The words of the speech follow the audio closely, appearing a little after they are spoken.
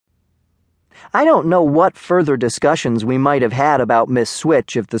I don't know what further discussions we might have had about Miss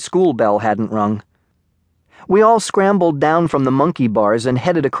Switch if the school bell hadn't rung. We all scrambled down from the monkey bars and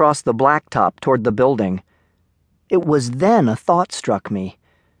headed across the blacktop toward the building. It was then a thought struck me.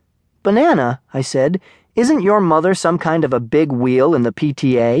 "Banana," I said, "isn't your mother some kind of a big wheel in the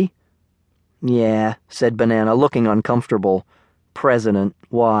PTA?" "Yeah," said Banana, looking uncomfortable. "President,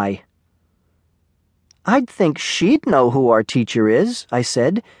 why?" "I'd think she'd know who our teacher is," I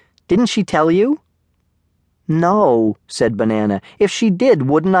said. "Didn't she tell you?" "No," said Banana. "If she did,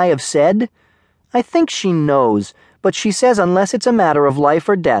 wouldn't I have said? I think she knows, but she says unless it's a matter of life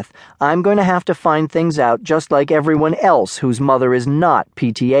or death, I'm going to have to find things out just like everyone else whose mother is not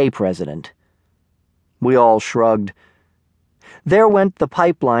PTA president." We all shrugged. There went the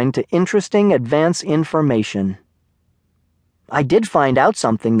pipeline to interesting advance information. "I did find out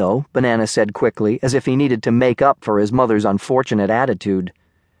something, though," Banana said quickly, as if he needed to make up for his mother's unfortunate attitude.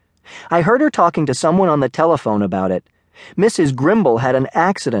 "I heard her talking to someone on the telephone about it. Mrs. Grimble had an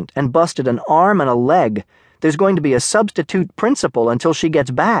accident and busted an arm and a leg. There's going to be a substitute principal until she gets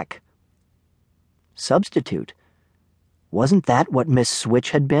back." Substitute? Wasn't that what Miss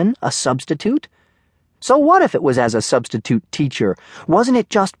Switch had been, a substitute? So what if it was as a substitute teacher? Wasn't it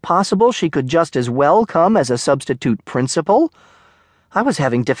just possible she could just as well come as a substitute principal? I was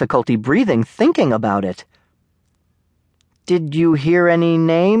having difficulty breathing thinking about it. "Did you hear any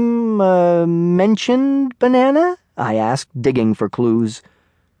name, mentioned, Banana?" I asked, digging for clues.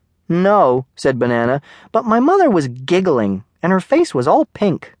 "No," said Banana, "but my mother was giggling, and her face was all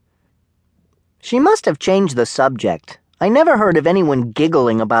pink." "She must have changed the subject. I never heard of anyone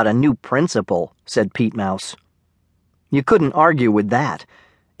giggling about a new principal," said Pete Mouse. You couldn't argue with that.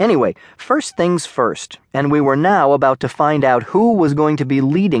 Anyway, first things first, and we were now about to find out who was going to be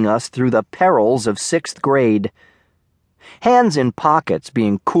leading us through the perils of 6th grade. Hands in pockets,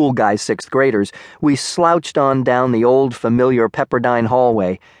 being cool guy 6th graders, we slouched on down the old familiar Pepperdine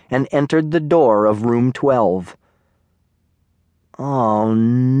hallway and entered the door of room 12. Oh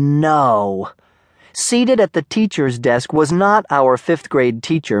no! Seated at the teacher's desk was not our 5th grade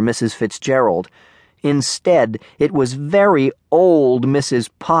teacher, Mrs. Fitzgerald. Instead, it was very old Mrs.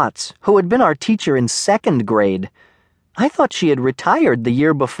 Potts, who had been our teacher in 2nd grade. I thought she had retired the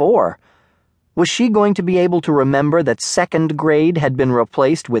year before. Was she going to be able to remember that 2nd grade had been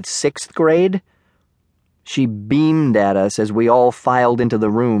replaced with 6th grade? She beamed at us as we all filed into the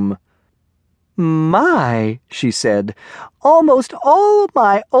room. "My," she said, "almost all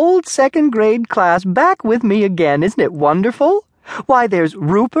my old 2nd grade class back with me again, isn't it wonderful? Why, there's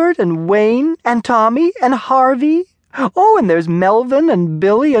Rupert and Wayne and Tommy and Harvey. Oh, and there's Melvin and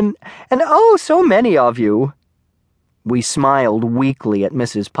Billy and oh, so many of you." We smiled weakly at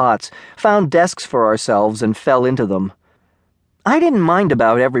Mrs. Potts, found desks for ourselves, and fell into them. I didn't mind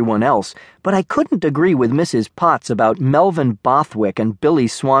about everyone else, but I couldn't agree with Mrs. Potts about Melvin Bothwick and Billy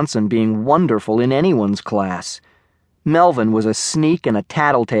Swanson being wonderful in anyone's class. Melvin was a sneak and a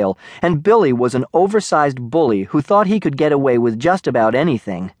tattletale, and Billy was an oversized bully who thought he could get away with just about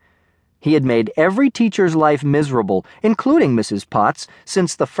anything. He had made every teacher's life miserable, including Mrs. Potts,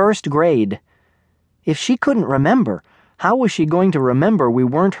 since the 1st grade. If she couldn't remember, how was she going to remember we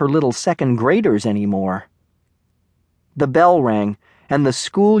weren't her little 2nd graders anymore? The bell rang, and the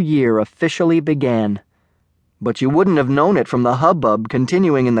school year officially began. But you wouldn't have known it from the hubbub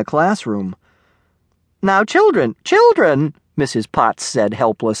continuing in the classroom. "Now, children, Mrs. Potts said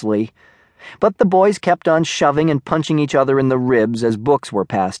helplessly. But the boys kept on shoving and punching each other in the ribs as books were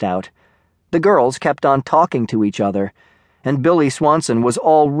passed out. The girls kept on talking to each other, and Billy Swanson was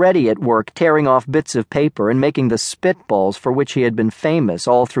already at work tearing off bits of paper and making the spitballs for which he had been famous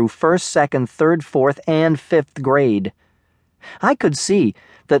all through 1st, 2nd, 3rd, 4th, and 5th grade. I could see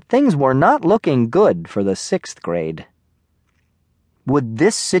that things were not looking good for the 6th grade. Would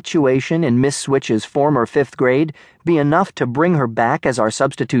this situation in Miss Switch's former 5th grade be enough to bring her back as our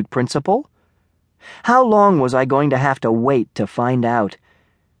substitute principal? How long was I going to have to wait to find out?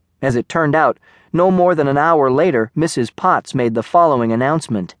 As it turned out, no more than an hour later, Mrs. Potts made the following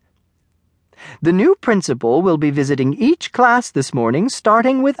announcement. "The new principal will be visiting each class this morning,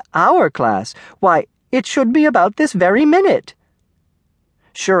 starting with our class. Why, it should be about this very minute."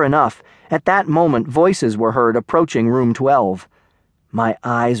 Sure enough, at that moment voices were heard approaching room 12. My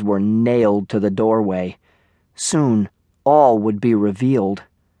eyes were nailed to the doorway. Soon, all would be revealed.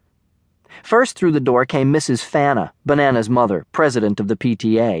 First through the door came Mrs. Fana, Banana's mother, president of the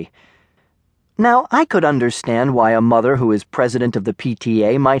PTA. Now, I could understand why a mother who is president of the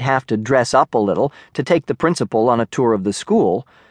PTA might have to dress up a little to take the principal on a tour of the school,